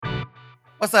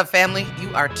What's up, family?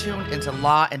 You are tuned into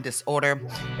Law and Disorder,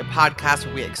 a podcast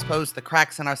where we expose the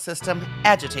cracks in our system,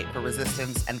 agitate for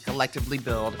resistance, and collectively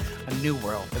build a new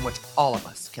world in which all of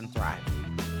us can thrive.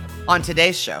 On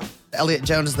today's show, Elliott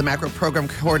Jones is the Macro Program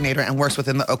Coordinator and works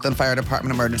within the Oakland Fire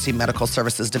Department Emergency Medical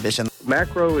Services Division.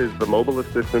 Macro is the Mobile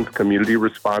Assistance Community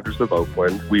Responders of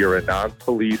Oakland. We are a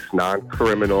non-police,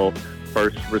 non-criminal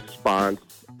first response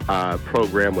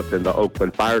program within the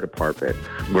Oakland Fire Department.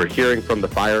 We're hearing from the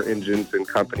fire engines and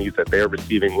companies that they're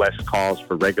receiving less calls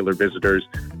for regular visitors,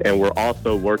 and we're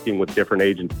also working with different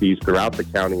agencies throughout the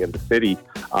county and the city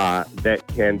that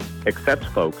can accept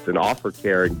folks and offer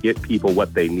care and get people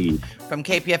what they need. From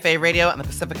KPFA Radio and the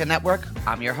Pacifica Network,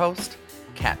 I'm your host,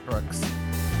 Kat Brooks.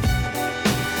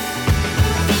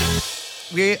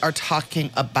 We are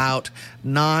talking about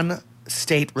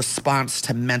non-state response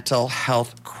to mental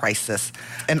health crisis.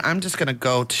 And I'm just going to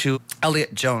go to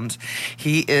Elliott Jones.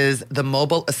 He is the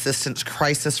Mobile Assistance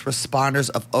Crisis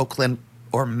Responders of Oakland,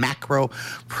 or Macro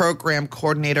Program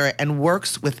Coordinator, and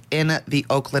works within the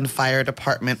Oakland Fire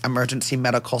Department Emergency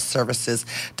Medical Services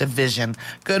Division.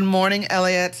 Good morning,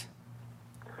 Elliott.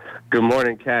 Good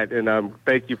morning, Kat, and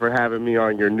thank you for having me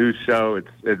on your new show.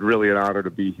 It's really an honor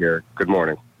to be here. Good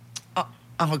morning.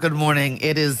 Oh, good morning.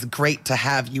 It is great to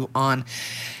have you on.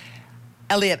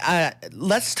 Elliott,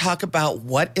 let's talk about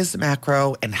what is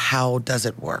Macro and how does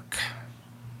it work?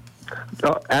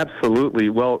 Oh, absolutely.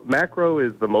 Well, Macro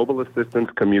is the Mobile Assistance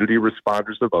Community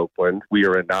Responders of Oakland. We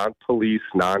are a non-police,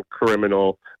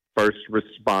 non-criminal first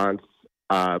response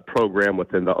program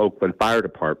within the Oakland Fire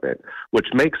Department. Which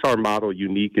makes our model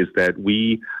unique is that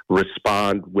we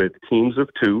respond with teams of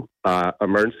two,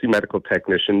 emergency medical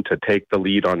technician to take the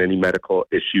lead on any medical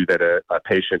issue that a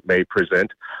patient may present,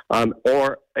 and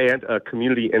a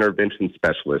community intervention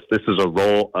specialist. This is a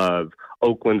role of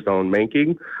Oakland's own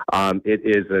making. It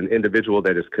is an individual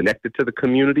that is connected to the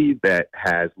community, that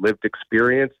has lived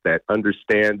experience, that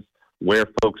understands where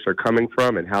folks are coming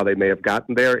from and how they may have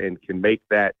gotten there, and can make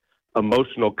that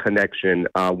emotional connection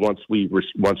once we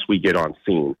get on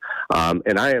scene.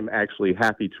 And I am actually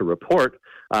happy to report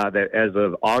that as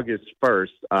of August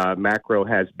 1st, Macro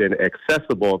has been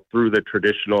accessible through the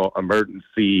traditional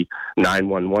emergency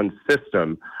 911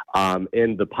 system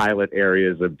in the pilot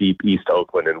areas of Deep East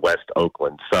Oakland and West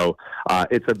Oakland. So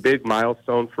it's a big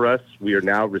milestone for us. We are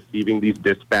now receiving these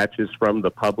dispatches from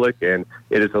the public, and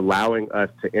it is allowing us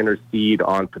to intercede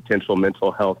on potential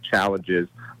mental health challenges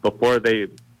before they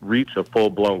reach a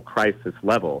full-blown crisis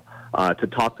level, to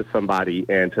talk to somebody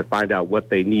and to find out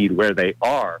what they need, where they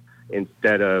are,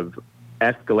 instead of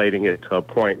escalating it to a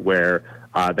point where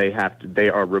they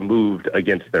are removed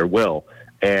against their will.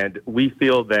 And we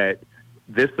feel that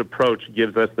this approach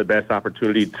gives us the best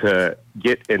opportunity to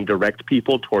get and direct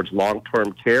people towards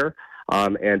long-term care,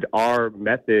 and our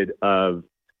method of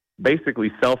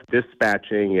basically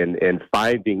self-dispatching and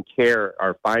finding care,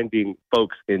 or finding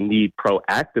folks in need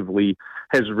proactively,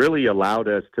 has really allowed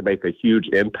us to make a huge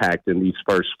impact in these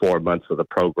first 4 months of the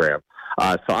program.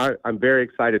 So I'm very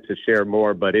excited to share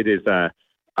more, but it is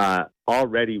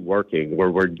already working.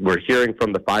 We're hearing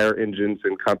from the fire engines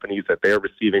and companies that they're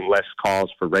receiving less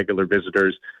calls for regular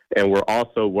visitors, and we're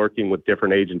also working with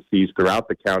different agencies throughout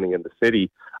the county and the city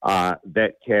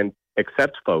that can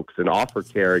accept folks and offer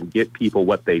care and get people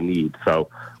what they need. So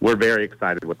we're very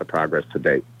excited with the progress to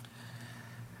date.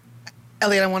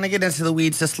 Elliott, I want to get into the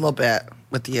weeds just a little bit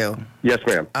with you. Yes,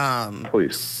 ma'am.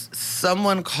 Please.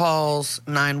 Someone calls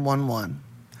 911.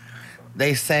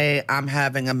 They say, I'm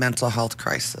having a mental health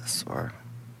crisis, or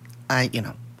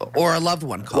or a loved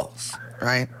one calls,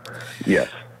 right? Yes.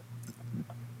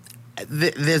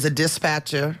 There's a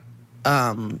dispatcher.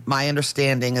 My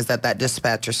understanding is that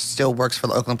dispatcher still works for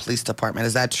the Oakland Police Department.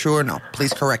 Is that true or no?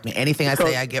 Please correct me. Anything I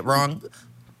say I get wrong,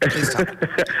 please tell me.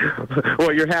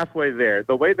 Well, you're halfway there.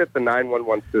 The way that the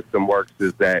 911 system works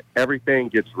is that everything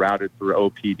gets routed through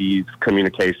OPD's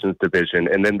communications division,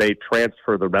 and then they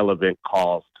transfer the relevant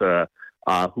calls to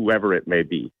whoever it may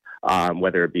be.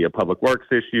 Whether it be a public works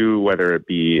issue, whether it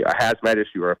be a hazmat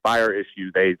issue or a fire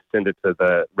issue, they send it to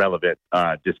the relevant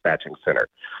dispatching center.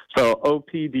 So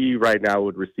OPD right now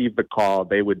would receive the call.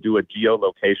 They would do a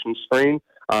geolocation screen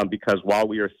because while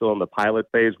we are still in the pilot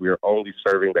phase, we are only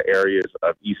serving the areas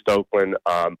of East Oakland,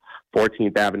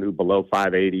 14th Avenue below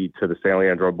 580 to the San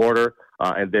Leandro border,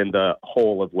 and then the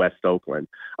whole of West Oakland.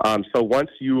 So once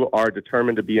you are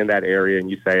determined to be in that area and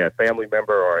you say a family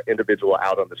member or an individual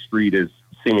out on the street is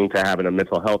seeming to having a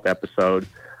mental health episode,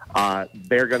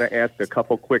 they're going to ask a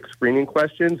couple quick screening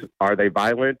questions. Are they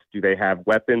violent? Do they have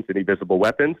weapons, any visible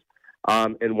weapons?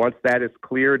 And once that is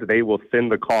cleared, they will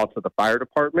send the call to the fire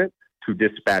department to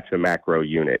dispatch a macro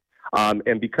unit.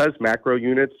 And because macro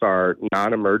units are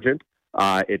non-emergent,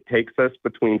 it takes us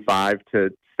between 5 to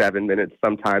 7 minutes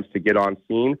sometimes to get on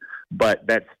scene, but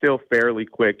that's still fairly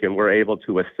quick, and we're able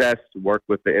to assess, work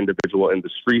with the individual in the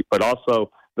street, but also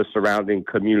the surrounding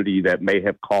community that may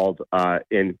have called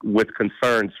in with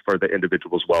concerns for the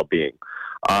individual's well-being.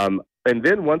 And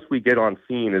then once we get on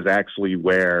scene is actually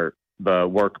where the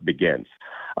work begins.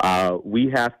 We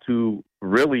have to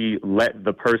really let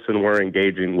the person we're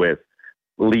engaging with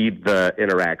lead the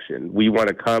interaction. We want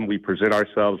to come, we present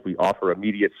ourselves, we offer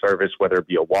immediate service, whether it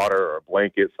be a water or a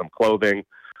blanket, some clothing.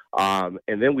 And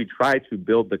then we try to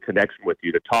build the connection with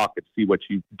you to talk and see what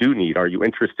you do need. Are you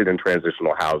interested in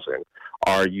transitional housing?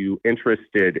 Are you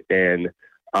interested in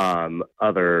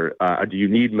do you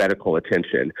need medical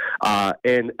attention?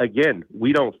 And again,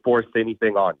 we don't force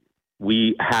anything on you.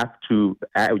 You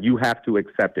have to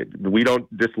accept it. We don't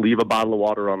just leave a bottle of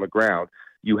water on the ground.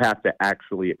 You have to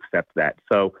actually accept that.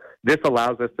 So this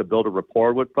allows us to build a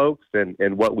rapport with folks.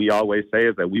 And what we always say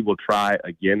is that we will try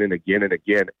again and again and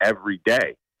again every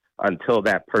day until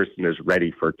that person is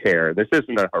ready for care. This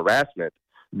isn't a harassment.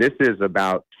 This is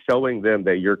about showing them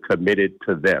that you're committed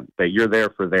to them, that you're there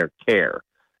for their care.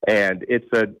 And it's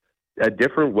a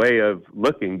different way of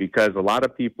looking, because a lot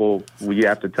of people, we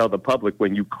have to tell the public,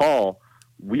 when you call,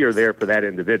 we are there for that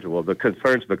individual. The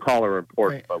concerns of the caller are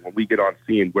important, right, but when we get on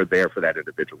scene, we're there for that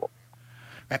individual.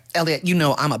 Elliott, you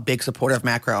know I'm a big supporter of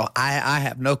macro. I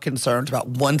have no concerns about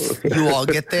once you all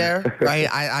get there, right?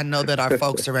 I know that our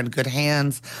folks are in good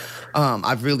hands.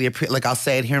 I've really appreciated, like I'll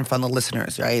say it here in front of the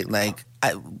listeners, right? Like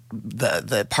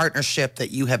the partnership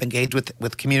that you have engaged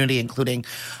with community, including,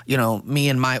 me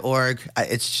and my org,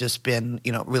 it's just been,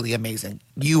 really amazing.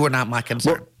 You were not my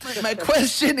concern. Well, my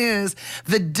question is,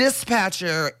 the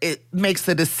dispatcher, it makes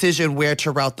the decision where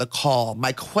to route the call.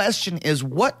 My question is,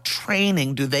 what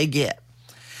training do they get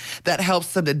that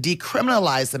helps them to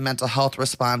decriminalize the mental health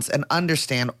response and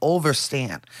understand,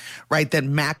 right, that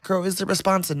macro is the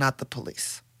response and not the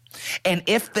police? And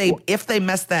if they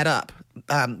mess that up,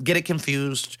 get it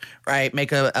confused, right,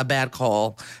 make a bad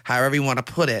call, however you want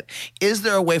to put it, is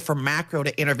there a way for macro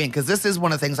to intervene? Because this is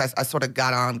one of the things I sort of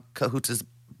got on Cahoots'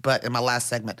 butt in my last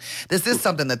segment. This is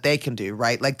something that they can do,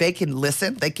 right? Like they can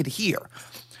listen, they can hear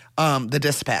the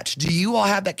dispatch. Do you all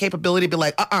have that capability to be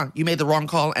like, you made the wrong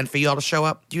call, and for you all to show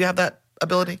up? Do you have that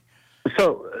ability?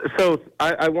 So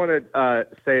I want to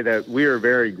say that we are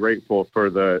very grateful for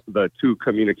the two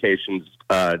communications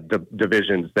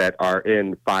divisions that are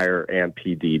in fire and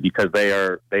PD, because they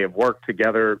have worked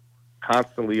together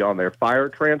constantly on their fire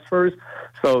transfers.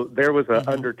 So there was an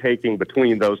undertaking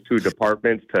between those two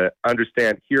departments to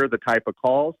understand, here are the type of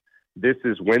calls, this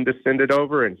is when to send it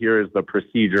over, and here is the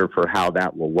procedure for how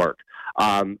that will work.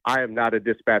 I am not a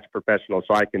dispatch professional,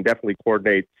 so I can definitely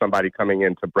coordinate somebody coming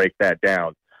in to break that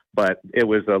down. But it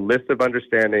was a list of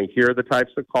understanding, here are the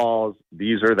types of calls,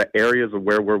 these are the areas of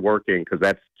where we're working, because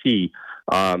that's key,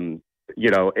 and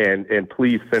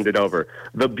please send it over.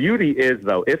 The beauty is,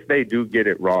 though, if they do get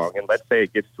it wrong, and let's say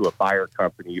it gets to a fire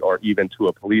company or even to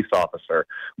a police officer,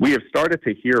 we have started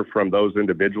to hear from those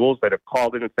individuals that have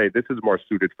called in and say, this is more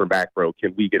suited for macro,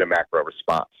 can we get a macro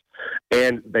response?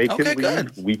 And they can leave,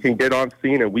 good. We can get on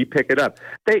scene, and we pick it up.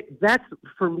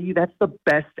 For me, that's the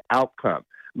best outcome.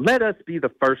 Let us be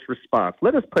the first response.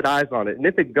 Let us put eyes on it. And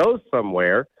if it goes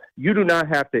somewhere, you do not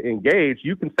have to engage.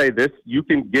 You can say this. You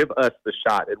can give us the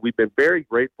shot. And we've been very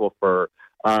grateful for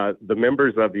the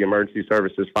members of the emergency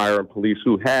services, fire and police,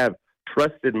 who have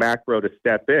trusted macro to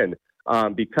step in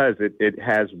because it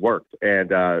has worked. And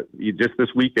just this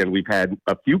weekend, we've had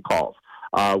a few calls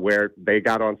where they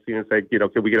got on scene and said,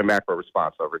 can we get a macro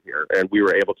response over here? And we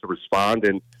were able to respond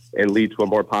and lead to a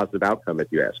more positive outcome, if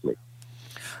you ask me.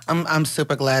 I'm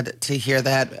super glad to hear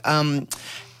that.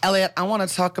 Elliott, I want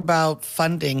to talk about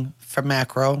funding for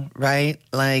macro, right?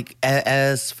 Like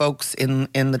as folks in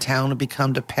the town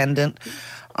become dependent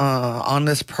on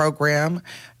this program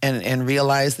and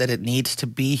realize that it needs to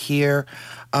be here.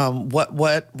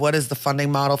 What is the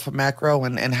funding model for macro,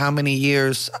 and how many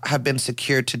years have been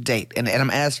secured to date? And I'm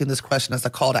asking this question as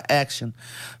a call to action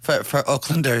for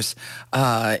Oaklanders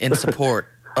in support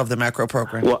of the macro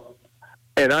program. Well,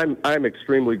 and I'm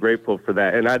extremely grateful for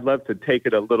that. And I'd love to take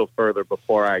it a little further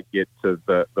before I get to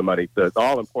the money, the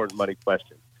all-important money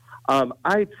question.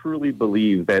 I truly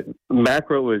believe that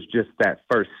macro is just that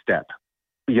first step.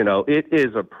 It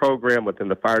is a program within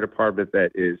the fire department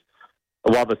that is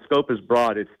while the scope is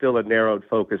broad, it's still a narrowed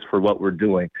focus for what we're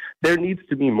doing. There needs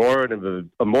to be more of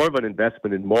an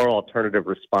investment in more alternative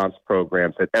response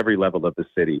programs at every level of the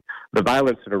city. The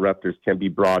violence interrupters can be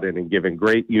brought in and given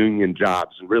great union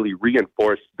jobs and really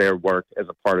reinforce their work as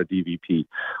a part of DVP.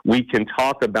 We can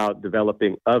talk about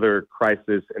developing other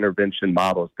crisis intervention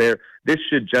models. This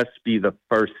should just be the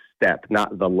first step,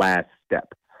 not the last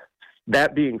step.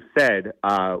 That being said,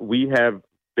 we have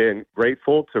been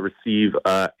grateful to receive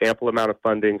ample amount of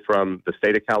funding from the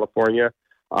state of California,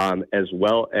 as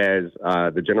well as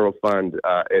the general fund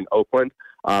in Oakland,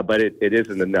 but it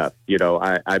isn't enough.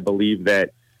 I believe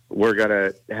that we're going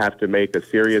to have to make a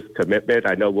serious commitment.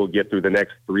 I know we'll get through the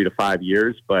next 3 to 5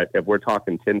 years, but if we're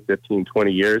talking 10, 15,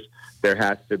 20 years, there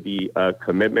has to be a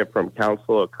commitment from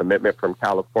council, a commitment from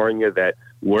California that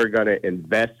we're going to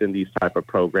invest in these type of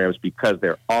programs because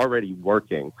they're already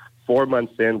working. 4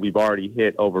 months in, we've already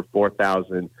hit over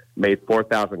 4,000, made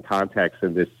 4,000 contacts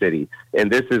in this city.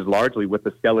 And this is largely with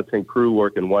the skeleton crew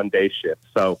working one-day shift.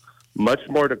 So much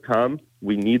more to come.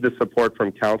 We need the support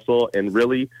from council. And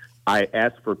really, I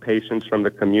ask for patience from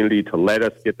the community to let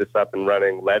us get this up and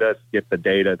running. Let us get the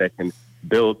data that can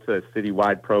build to a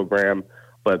citywide program.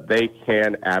 But they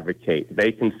can advocate.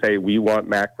 They can say, we want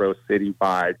macro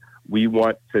citywide. We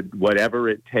want to, whatever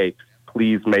it takes,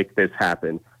 please make this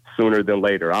happen sooner than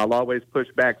later. I'll always push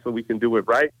back so we can do it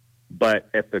right, but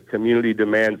if the community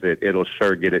demands it, it'll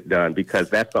sure get it done, because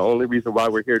that's the only reason why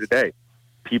we're here today.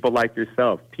 People like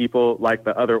yourself, people like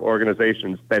the other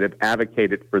organizations that have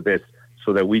advocated for this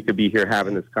so that we could be here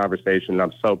having this conversation.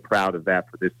 I'm so proud of that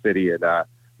for this city, and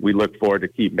we look forward to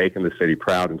keep making the city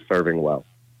proud and serving well.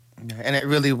 And it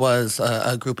really was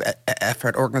a group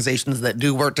effort. Organizations that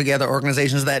do work together,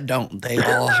 organizations that don't. They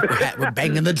all were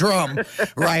banging the drum,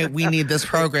 right? We need this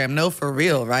program. No, for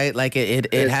real, right? Like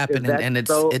it happened, and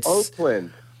it's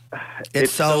Oakland.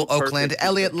 It's so Oakland.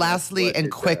 Elliott, lastly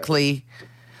and quickly,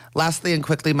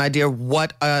 my dear,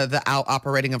 what are the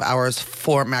operating of hours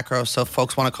for Macro? So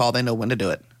folks want to call, they know when to do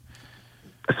it.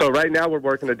 So right now we're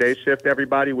working a day shift,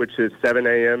 everybody, which is 7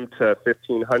 a.m. to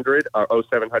 1500, or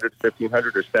 0700 to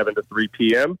 1500, or 7 to 3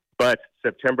 p.m. But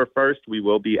September 1st, we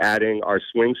will be adding our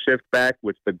swing shift back,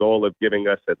 with the goal of giving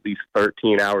us at least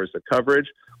 13 hours of coverage,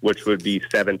 which would be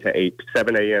 7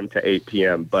 a.m. to 8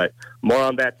 p.m. But more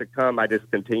on that to come. I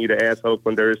just continue to ask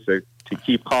Oaklanders to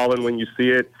keep calling when you see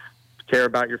it, care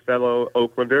about your fellow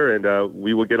Oaklander, and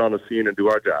we will get on the scene and do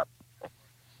our job.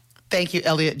 Thank you,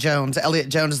 Elliott Jones. Elliott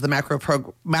Jones is the macro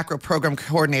program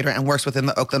coordinator and works within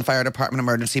the Oakland Fire Department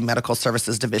Emergency Medical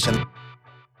Services Division.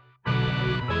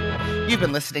 You've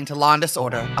been listening to Law and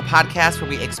Disorder, a podcast where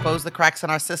we expose the cracks in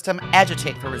our system,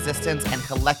 agitate for resistance, and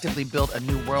collectively build a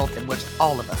new world in which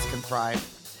all of us can thrive.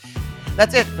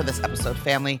 That's it for this episode,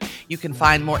 family. You can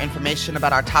find more information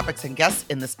about our topics and guests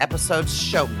in this episode's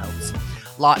show notes.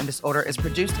 Law and Disorder is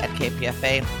produced at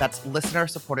KPFA. That's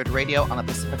listener-supported radio on the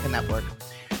Pacifica Network.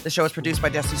 The show is produced by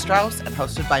Jesse Strauss and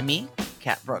hosted by me,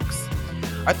 Kat Brooks.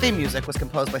 Our theme music was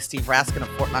composed by Steve Raskin of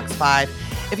Fort Knox 5.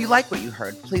 If you like what you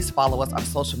heard, please follow us on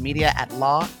social media at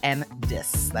Law and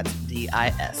Dis. That's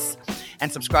D-I-S.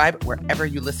 And subscribe wherever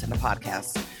you listen to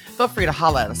podcasts. Feel free to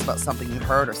holler at us about something you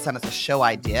heard, or send us a show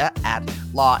idea at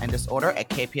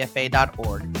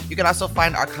lawanddisorder@kpfa.org. You can also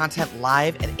find our content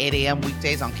live at 8 a.m.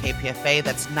 weekdays on KPFA.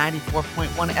 That's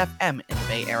 94.1 FM in the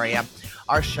Bay Area.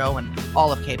 Our show and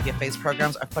all of KPFA's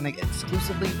programs are funded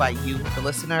exclusively by you, the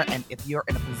listener. And if you're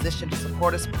in a position to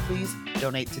support us, please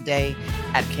donate today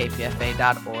at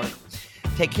kpfa.org.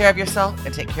 Take care of yourself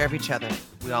and take care of each other.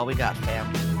 We all we got, fam.